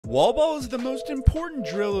Wallball is the most important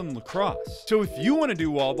drill in lacrosse. So if you want to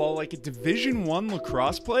do wallball like a Division I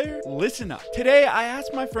lacrosse player, listen up. Today I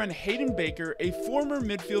asked my friend Hayden Baker, a former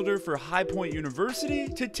midfielder for High Point University,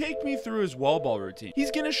 to take me through his wallball routine.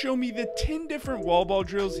 He's going to show me the 10 different wallball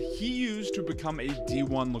drills he used to become a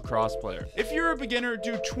D1 lacrosse player. If you're a beginner,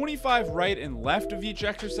 do 25 right and left of each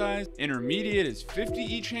exercise, intermediate is 50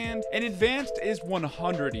 each hand, and advanced is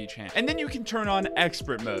 100 each hand. And then you can turn on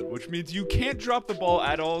expert mode, which means you can't drop the ball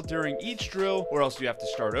at all during each drill or else you have to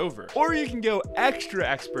start over. Or you can go extra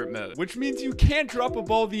expert mode, which means you can't drop a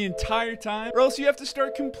ball the entire time or else you have to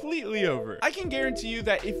start completely over. I can guarantee you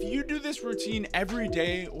that if you do this routine every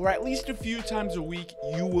day or at least a few times a week,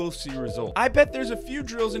 you will see results. I bet there's a few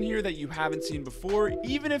drills in here that you haven't seen before,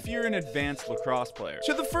 even if you're an advanced lacrosse player.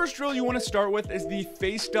 So the first drill you want to start with is the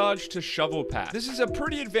face dodge to shovel pass. This is a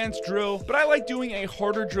pretty advanced drill, but I like doing a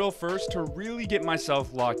harder drill first to really get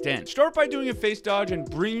myself locked in. Start by doing a face dodge and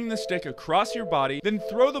bringing the stick across your body, then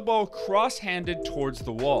throw the ball cross-handed towards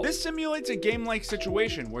the wall. This simulates a game-like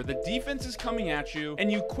situation where the defense is coming at you and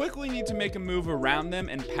you quickly need to make a move around them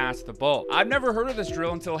and pass the ball. I've never heard of this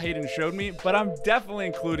drill until Hayden showed me, but I'm definitely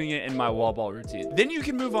including it in my wallball routine. Then you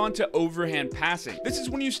can move on to overhand passing. This is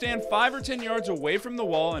when you stand 5 or 10 yards away from the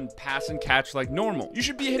wall and pass and catch like normal. You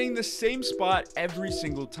should be hitting the same spot every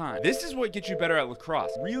single time. This is what gets you better at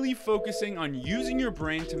lacrosse, really focusing on using your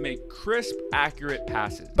brain to make crisp, accurate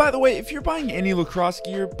passes. By the way, if you're buying any lacrosse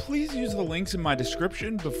gear, please use the links in my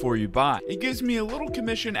description before you buy. It gives me a little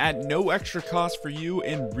commission at no extra cost for you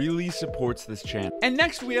and really supports this channel. And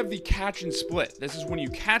next we have the catch and split. This is when you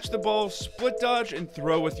catch the ball, split dodge, and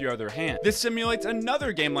throw with your other hand. This simulates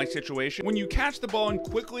another game-like situation when you catch the ball and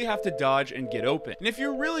quickly have to dodge and get open. And if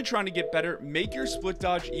you're really trying to get better, make your split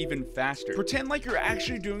dodge even faster. Pretend like you're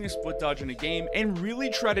actually doing a split dodge in a game and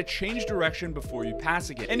really try to change direction before you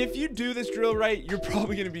pass again. And if you do this drill right, you're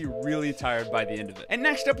probably going to be really tired by the end of it. And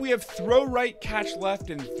next up we have throw right, catch left,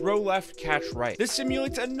 and throw left, catch right. This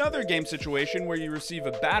simulates another game situation where you receive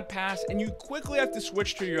a bad pass and you quickly have to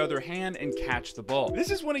switch to your other hand and catch the ball.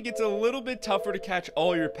 This is when it gets a little bit tougher to catch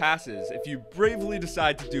all your passes if you bravely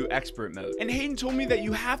decide to do expert mode. And Hayden told me that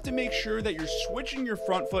you have to make sure that you're switching your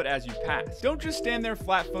front foot as you pass. Don't just stand there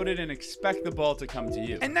flat-footed and expect the ball to come to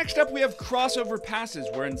you. And next up we have crossover passes,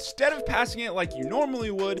 where instead of passing it like you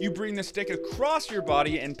normally would, you bring the stick across your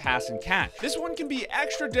body and pass and catch. This one can be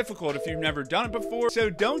extra difficult if you've never done it before, so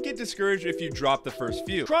don't get discouraged if you drop the first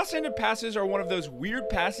few. Cross-handed passes are one of those weird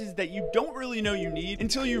passes that you don't really know you need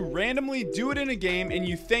until you randomly do it in a game and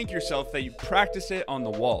you thank yourself that you practice it on the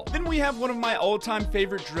wall. Then we have one of my all-time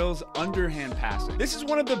favorite drills, underhand passing. This is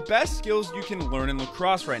one of the best skills you can learn in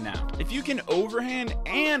lacrosse right now. If you can overhand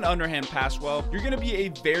and underhand pass well, you're going to be a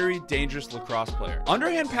very dangerous lacrosse player.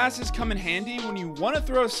 Underhand passes come in handy when you want to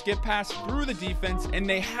throw a skip pass through the defense and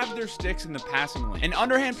they have their sticks in the passing lane. An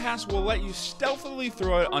underhand pass will let you stealthily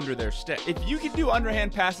throw it under their stick. If you can do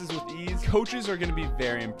underhand passes with ease, coaches are going to be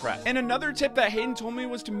very impressed. And another tip that Hayden told me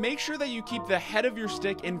was to make sure that you keep the head of your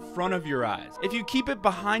stick in front of your eyes. If you keep it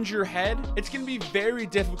behind your head, it's going to be very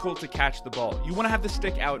difficult to catch the ball. You want to have the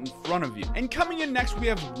stick out in front of you. And coming in next, we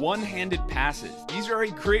have one-handed passes. These are a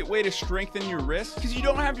great way to strengthen your wrist because you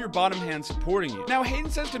don't have your bottom hand supporting you. Now, Hayden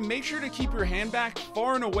says to make sure to keep your hand back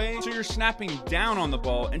far and away so you're snapping down on the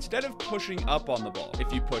ball instead of pushing up on the ball.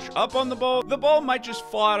 If you push up on the ball might just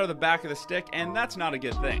fall out of the back of the stick, and that's not a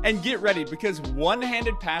good thing. And get ready, because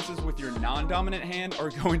one-handed passes with your non-dominant hand are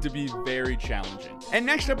going to be very challenging. And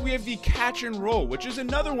next up, we have the catch and roll, which is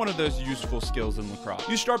another one of those useful skills in lacrosse.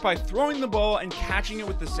 You start by throwing the ball and catching it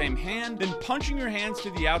with the same hand, then punching your hands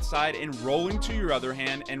to the outside and rolling to your other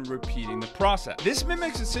hand and repeating the process. This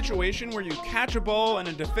mimics a situation where you catch a ball and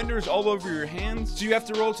a defender is all over your hands, so you have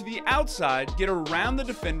to roll to the outside, get around the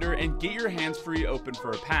defender, and get your hands free open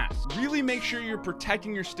for a pass. Really make sure you're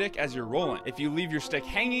protecting your stick as you're rolling. If you leave your stick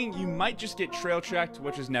hanging, you might just get trail checked,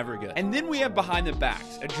 which is never good. And then we have behind the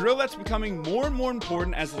backs, a drill that's becoming more and more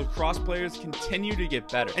important as lacrosse players continue to get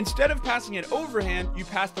better. Instead of passing it overhand, you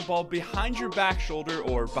pass the ball behind your back shoulder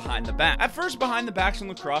or behind the back. At first, behind the backs in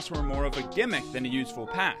lacrosse were more of a gimmick than a useful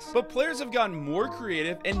pass, but players have gotten more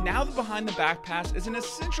creative, and now the behind the back pass is an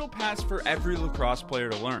essential pass for every lacrosse player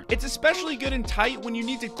to learn. It's especially good and tight when you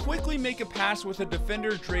need to quickly make a pass with a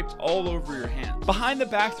defender draped all over your hand. Behind the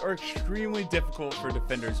backs are extremely difficult for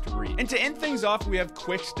defenders to read. And to end things off, we have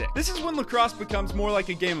quick stick. This is when lacrosse becomes more like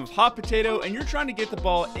a game of hot potato and you're trying to get the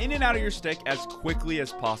ball in and out of your stick as quickly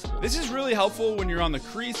as possible. This is really helpful when you're on the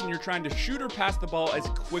crease and you're trying to shoot or pass the ball as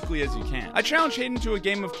quickly as you can. I challenged Hayden to a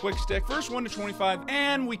game of quick stick, first 1 to 25,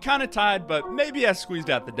 and we kind of tied, but maybe I squeezed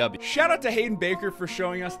out the W. Shout out to Hayden Baker for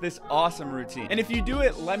showing us this awesome routine. And if you do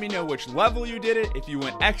it, let me know which level you did it, if you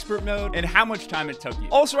went expert mode, and how much time it took you.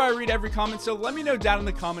 Also, I read every comment, so let me know down in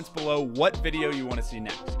the comments below what video you want to see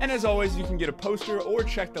next. And as always, you can get a poster or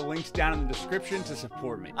check the links down in the description to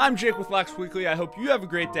support me. I'm Jake with Lax Weekly. I hope you have a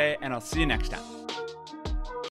great day, and I'll see you next time.